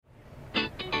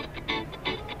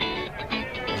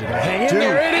are going to hang in Dude,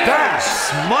 there. It is.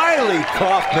 that's Smylie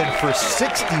Kaufman for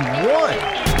 61.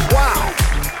 Wow.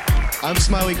 I'm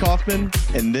Smylie Kaufman,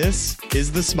 and this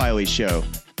is The Smylie Show.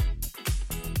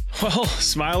 Well,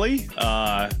 Smylie,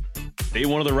 day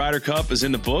one of the Ryder Cup is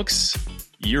in the books.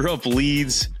 Europe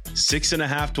leads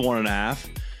 6.5 to 1.5.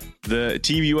 The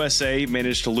Team USA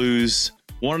managed to lose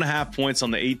 1.5 points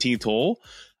on the 18th hole.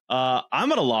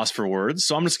 I'm at a loss for words,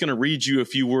 so I'm just going to read you a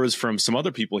few words from some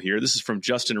other people here. This is from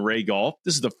Justin Ray Golf.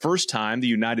 This is the first time the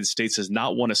United States has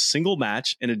not won a single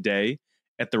match in a day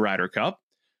at the Ryder Cup.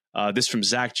 This from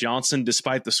Zach Johnson.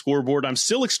 Despite the scoreboard, I'm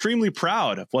still extremely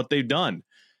proud of what they've done.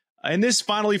 And this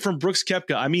finally from Brooks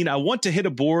Koepka. I mean, I want to hit a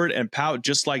board and pout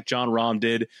just like Jon Rahm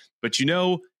did, but you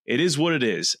know, it is what it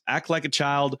is. Act like a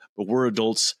child, but we're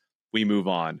adults. We move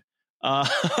on.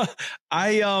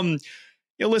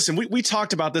 Listen, we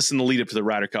talked about this in the lead up to the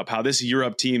Ryder Cup, how this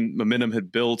Europe team momentum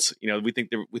had built. You know, we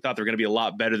thought they were going to be a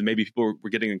lot better than maybe people were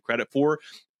getting credit for.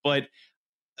 But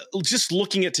just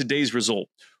looking at today's result,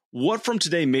 what from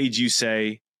today made you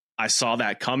say, I saw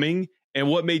that coming? And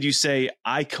what made you say,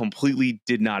 I completely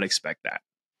did not expect that?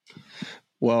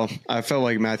 Well, I felt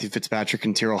like Matthew Fitzpatrick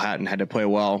and Tyrrell Hatton had to play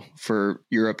well for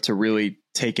Europe to really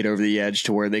take it over the edge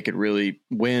to where they could really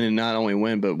win, and not only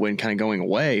win, but win kind of going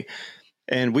away.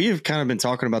 And we have kind of been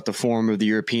talking about the form of the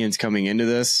Europeans coming into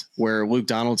this, where Luke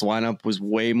Donald's lineup was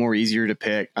way more easier to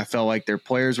pick. I felt like their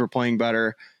players were playing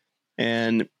better.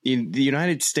 And in the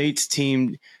United States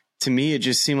team, to me, it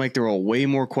just seemed like there were way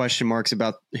more question marks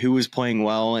about who was playing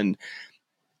well. And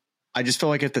I just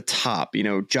felt like at the top, you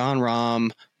know, Jon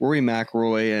Rahm, Rory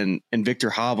McIlroy, and Viktor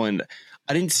Hovland,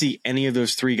 I didn't see any of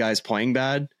those three guys playing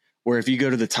bad. Where if you go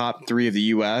to the top three of the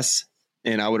U.S.,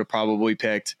 and I would have probably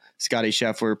picked Scotty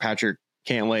Scheffler, Patrick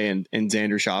Cantlay, and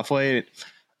Xander Schauffele.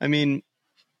 I mean,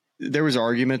 there was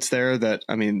arguments there that,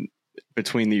 I mean,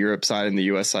 between the Europe side and the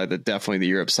U.S. side, that definitely the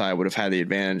Europe side would have had the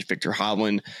advantage. Viktor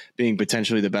Hovland being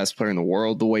potentially the best player in the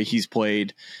world, the way he's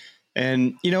played.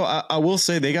 And, you know, I will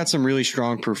say they got some really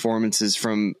strong performances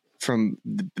from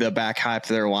the back half of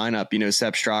their lineup. You know,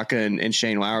 Sepp Straka and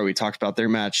Shane Lowry, we talked about their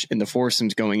match in the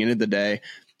foursomes going into the day,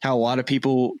 how a lot of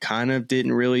people kind of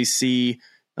didn't really see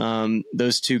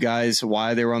those two guys,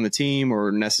 why they were on the team,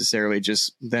 or necessarily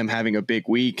just them having a big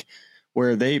week,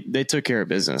 where they took care of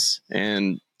business.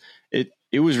 And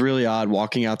it was really odd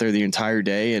walking out there the entire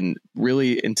day, and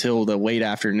really until the late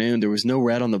afternoon, there was no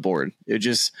red on the board. It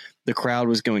just, the crowd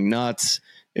was going nuts.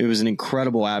 It was an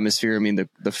incredible atmosphere. I mean,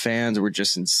 the fans were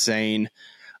just insane.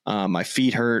 My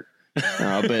feet hurt,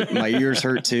 but my ears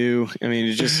hurt too. I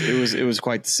mean, it was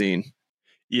quite the scene.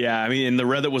 Yeah, I mean, and the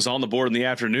red that was on the board in the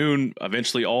afternoon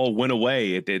eventually all went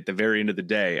away at the very end of the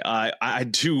day. I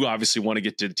do obviously want to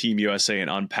get to Team USA and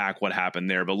unpack what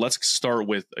happened there, but let's start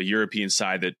with a European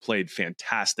side that played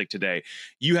fantastic today.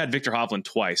 You had Viktor Hovland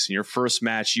twice. In your first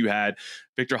match, you had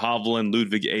Viktor Hovland,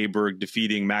 Ludwig Aberg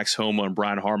defeating Max Homa and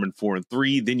Brian Harman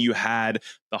 4-3. Then you had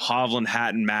the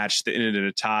Hovland-Hatton match that ended in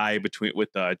a tie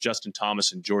with Justin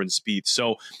Thomas and Jordan Spieth.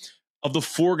 So of the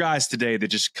four guys today that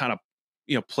just kind of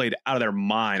played out of their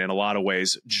mind in a lot of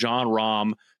ways, Jon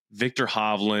Rahm, Viktor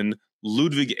Hovland,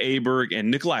 Ludwig Aberg,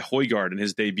 and Nicolai Højgaard in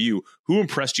his debut. Who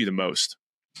impressed you the most?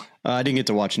 I didn't get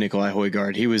to watch Nicolai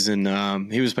Højgaard. He was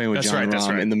playing with Jon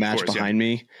Rahm in the match behind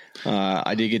me.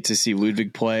 I did get to see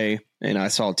Ludwig play, and I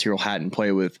saw Tyrrell Hatton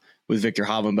play with Viktor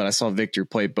Hovland, but I saw Viktor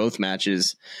play both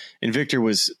matches, and Viktor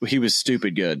was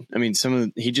stupid good. I mean,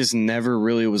 he just never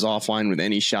really was offline with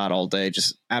any shot all day,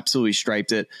 just absolutely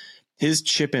striped it. His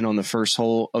chip in on the first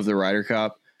hole of the Ryder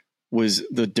Cup was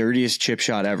the dirtiest chip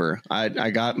shot ever.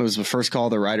 It was the first call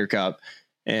of the Ryder Cup,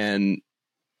 and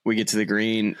we get to the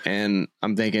green, and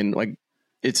I'm thinking, like,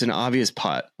 it's an obvious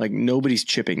putt. Like, nobody's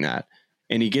chipping that.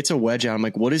 And he gets a wedge out. I'm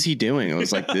like, what is he doing? I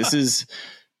was like, this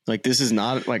is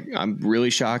not, like, I'm really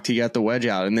shocked he got the wedge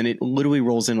out. And then it literally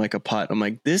rolls in like a putt. I'm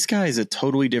like, this guy is a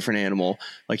totally different animal.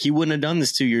 Like, he wouldn't have done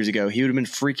this 2 years ago. He would have been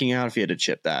freaking out if he had to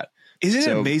chip that. Isn't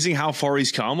it amazing how far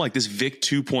he's come? Like this Vic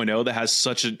 2.0 that has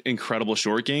such an incredible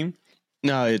short game.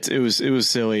 No, it was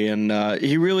silly. And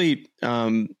he really,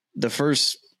 the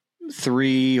first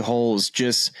 3 holes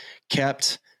just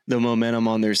kept the momentum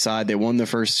on their side. They won the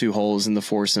first 2 holes in the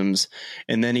foursomes.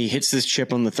 And then he hits this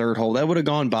chip on the 3rd hole. That would have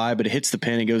gone by, but it hits the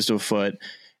pin and goes to a foot.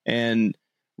 And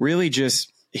really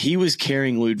just, he was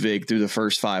carrying Ludwig through the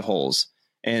first 5 holes,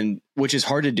 and which is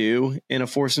hard to do in a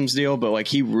foursomes deal. But like,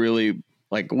 he really,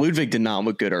 like, Ludwig did not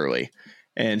look good early,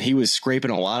 and he was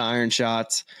scraping a lot of iron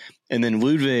shots. And then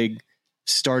Ludwig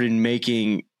started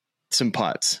making some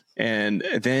putts, and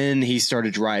then he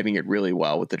started driving it really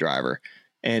well with the driver.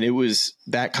 And it was,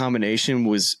 that combination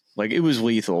was like, it was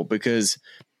lethal, because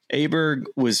Aberg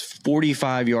was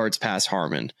 45 yards past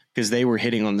Harmon because they were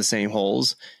hitting on the same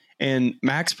holes. And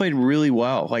Max played really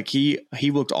well. Like he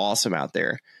looked awesome out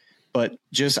there. But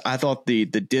just I thought the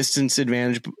distance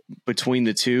advantage between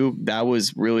the two, that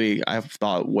was really, I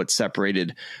thought, what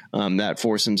separated that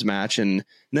foursomes match. And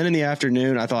then in the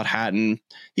afternoon, I thought Hatton,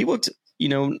 he looked, he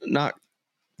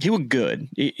looked good.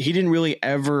 He didn't really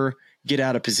ever get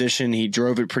out of position. He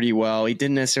drove it pretty well. He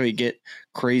didn't necessarily get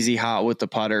crazy hot with the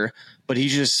putter, but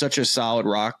he's just such a solid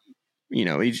rock.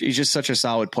 He's just such a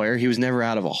solid player. He was never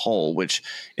out of a hole, which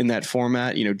in that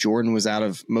format, Jordan was out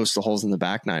of most of the holes in the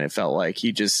back nine. It felt like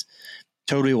he just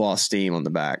totally lost steam on the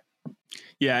back.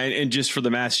 Yeah, and just for the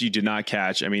match you did not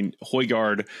catch, I mean,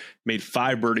 Højgaard made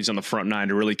 5 birdies on the front 9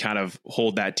 to really kind of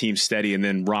hold that team steady. And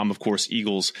then Rahm, of course,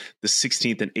 eagles the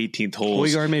 16th and 18th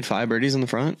holes. Højgaard made 5 birdies on the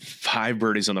front? 5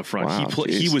 birdies on the front. Wow,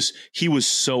 he was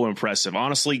so impressive.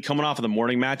 Honestly, coming off of the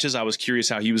morning matches, I was curious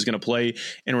how he was going to play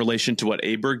in relation to what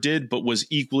Aberg did, but was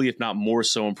equally, if not more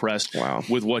so impressed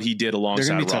with what he did alongside Rahm.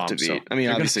 They're going to be tough to beat. So I mean,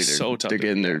 obviously they're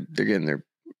getting their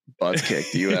butts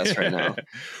kicked, the U.S. right now.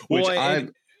 Which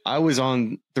I was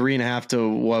on 3.5 to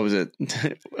what was it?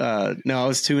 No, I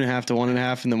was 2.5 to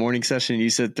 1.5 in the morning session. You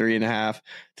said 3.5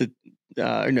 to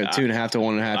 2.5 to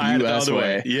 1.5 US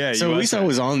way. Yeah. So US at least I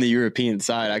was on the European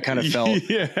side. I kind of felt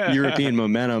European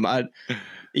momentum.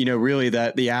 Really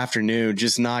that the afternoon,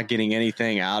 just not getting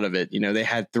anything out of it. They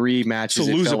had 3 matches.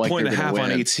 To lose a point and a half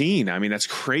on 18. I mean, that's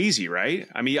crazy, right?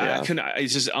 I mean,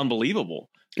 it's just unbelievable.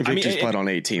 Victor's putt on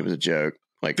 18 was a joke.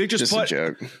 Like Victor's just a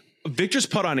joke. Victor's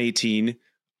putt on 18.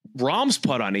 Rahm's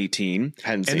putt on 18,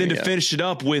 and then to finish it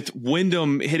up with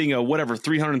Wyndham hitting a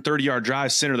 330-yard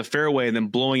drive center of the fairway and then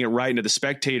blowing it right into the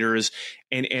spectators,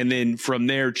 and then from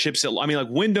there chips it. I mean, like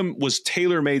Wyndham was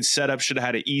tailor-made setup, should have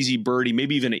had an easy birdie,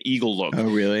 maybe even an eagle look.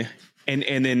 Oh, really? And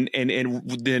then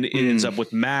it ends up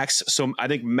with Max. So I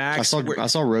think Max. I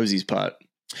saw Rosie's putt.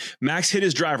 Max hit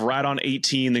his drive right on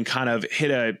 18, then kind of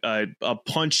hit a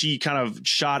punchy kind of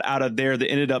shot out of there that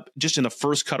ended up just in the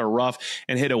first cut of rough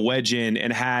and hit a wedge in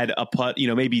and had a putt,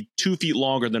 maybe 2 feet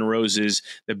longer than Rose's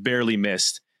that barely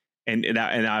missed. And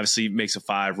obviously makes a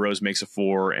 5, Rose makes a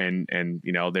 4, and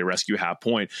they rescue a half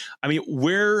point. I mean,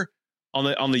 where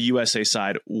on the USA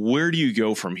side, where do you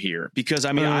go from here? Because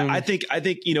I mean, I think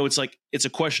it's a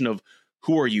question of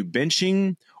who are you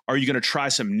benching? Are you going to try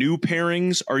some new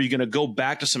pairings? Are you going to go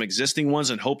back to some existing ones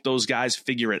and hope those guys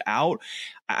figure it out?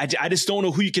 I just don't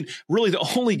know who you can really. The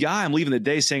only guy I'm leaving the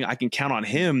day saying I can count on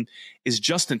him is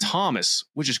Justin Thomas,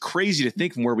 which is crazy to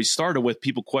think from where we started with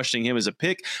people questioning him as a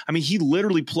pick. I mean, he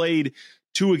literally played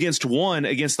 2 against 1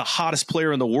 against the hottest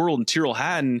player in the world in Tyrrell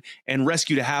Hatton and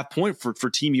rescued a half point for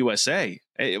Team USA.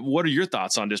 What are your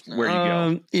thoughts on just where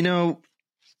you go?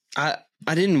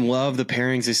 I didn't love the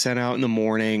pairings they sent out in the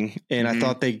morning, and I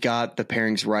thought they got the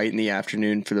pairings right in the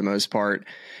afternoon for the most part,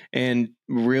 and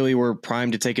really were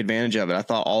primed to take advantage of it. I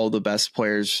thought all the best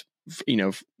players,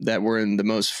 that were in the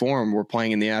most form were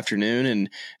playing in the afternoon, and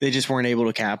they just weren't able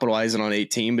to capitalize it on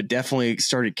 18, but definitely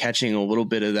started catching a little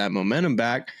bit of that momentum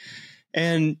back.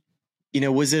 And,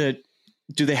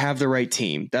 do they have the right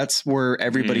team? That's where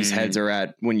everybody's heads are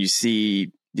at when you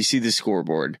see the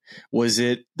scoreboard. Was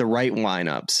it the right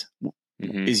lineups?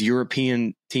 Is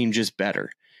European team just better?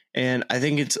 And I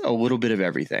think it's a little bit of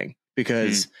everything,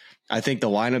 because I think the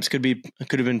lineups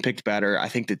could have been picked better. I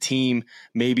think the team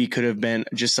maybe could have been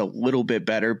just a little bit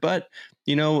better, but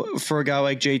for a guy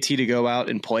like JT to go out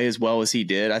and play as well as he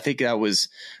did, I think that was,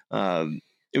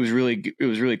 it was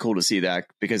really cool to see that,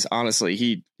 because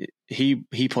honestly,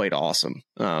 he played awesome.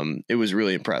 It was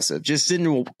really impressive. Just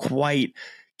didn't quite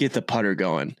get the putter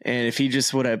going, and if he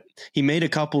just would have, he made a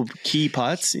couple key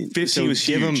putts. 15 was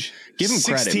huge. Give him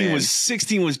credit, man.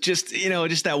 16 was just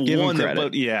that give one.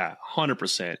 But yeah,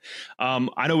 100%.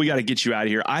 I know we got to get you out of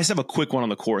here. I just have a quick one on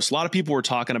the course. A lot of people were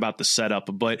talking about the setup,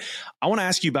 but I want to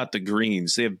ask you about the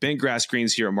greens. They have bent grass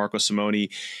greens here at Marco Simone.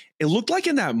 It looked like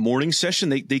in that morning session,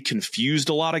 they confused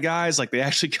a lot of guys. Like they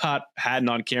actually got Hatton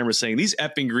on camera saying these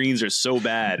effing greens are so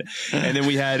bad. And then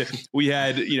we had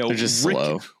they're just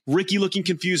slow. Ricky looking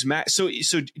confused. Matt, so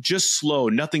just slow,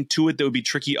 nothing to it that would be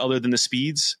tricky other than the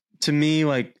speeds. To me,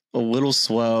 like a little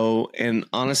slow, and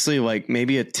honestly, like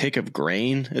maybe a tick of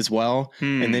grain as well.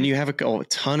 And then you have a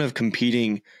ton of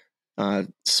competing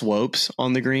slopes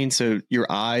on the green, so your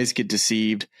eyes get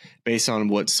deceived based on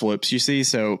what slopes you see.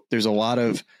 So there's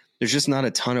just not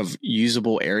a ton of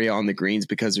usable area on the greens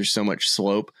because there's so much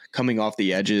slope coming off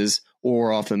the edges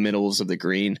or off the middles of the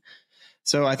green.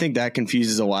 So I think that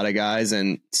confuses a lot of guys,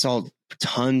 and saw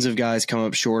tons of guys come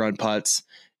up short on putts.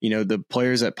 The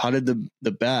players that putted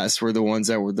the best were the ones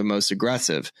that were the most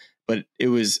aggressive, but it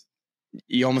was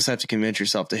you almost have to convince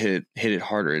yourself to hit it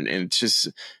harder. And it's just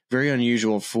very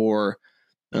unusual for,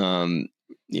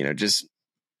 just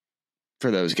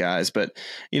for those guys. But,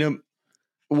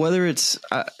 whether it's,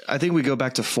 I think we go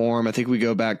back to form. I think we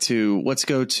go back to, let's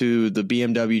go to the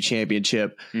BMW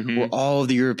Championship where all of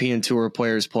the European Tour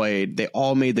players played. They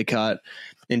all made the cut.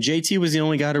 And JT was the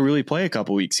only guy to really play a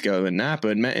couple weeks ago in Napa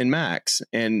and Max.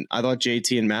 And I thought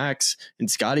JT and Max and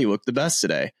Scotty looked the best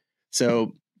today.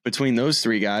 So between those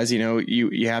three guys,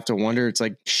 you have to wonder, it's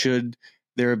like, should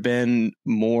there have been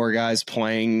more guys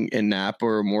playing in Napa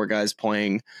or more guys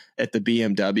playing at the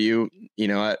BMW?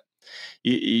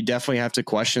 You definitely have to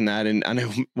question that. And I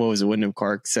know what was it, Wyndham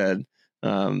Clark said, we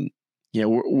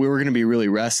were going to be really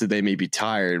rested. They may be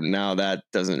tired. Now that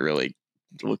doesn't really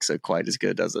look so quite as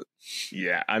good, does it?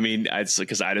 Yeah. I mean, it's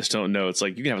because I just don't know. It's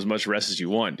like, you can have as much rest as you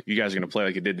want. If you guys are going to play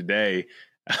like it did today,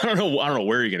 I don't know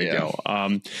where you're going to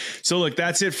go. So look,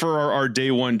 that's it for our day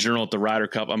one journal at the Ryder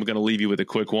Cup. I'm going to leave you with a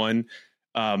quick one.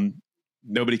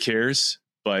 Nobody cares,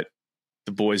 but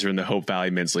the boys are in the Hope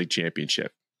Valley Men's League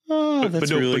Championship. Oh,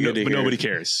 that's really good to hear. But nobody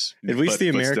cares. At least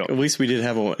at least we did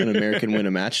have an American win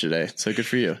a match today. So good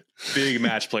for you. Big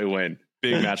match play win.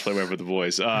 Big match play win for the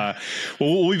boys. Well,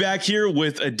 we'll be back here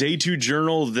with a day two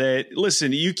journal that,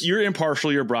 listen, you're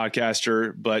impartial, you're a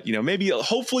broadcaster, but maybe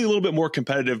hopefully a little bit more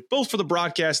competitive, both for the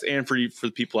broadcast and for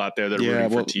the people out there that are rooting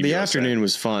for Team the USA. Afternoon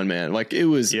was fun, man. Like it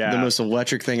was the most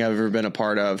electric thing I've ever been a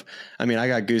part of. I mean, I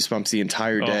got goosebumps the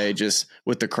entire day just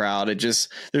with the crowd.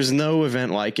 There's no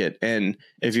event like it. And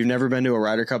if you've never been to a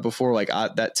Ryder Cup before,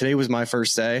 today was my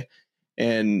first day,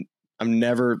 and I've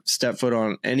never stepped foot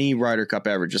on any Ryder Cup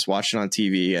ever, just watching on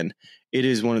TV. And it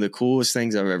is one of the coolest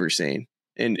things I've ever seen.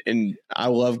 And I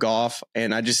love golf,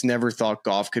 and I just never thought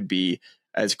golf could be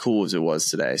as cool as it was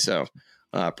today. So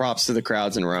props to the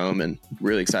crowds in Rome, and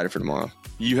really excited for tomorrow.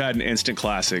 You had an instant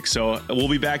classic. So we'll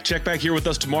be back. Check back here with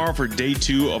us tomorrow for day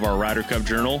two of our Ryder Cup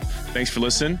Journal. Thanks for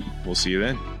listening. We'll see you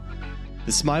then.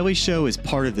 The Smylie Show is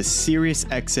part of the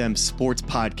SiriusXM Sports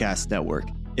Podcast Network.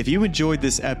 If you enjoyed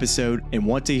this episode and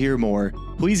want to hear more,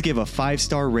 please give a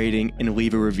 5-star rating and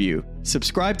leave a review.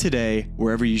 Subscribe today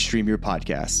wherever you stream your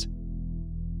podcast.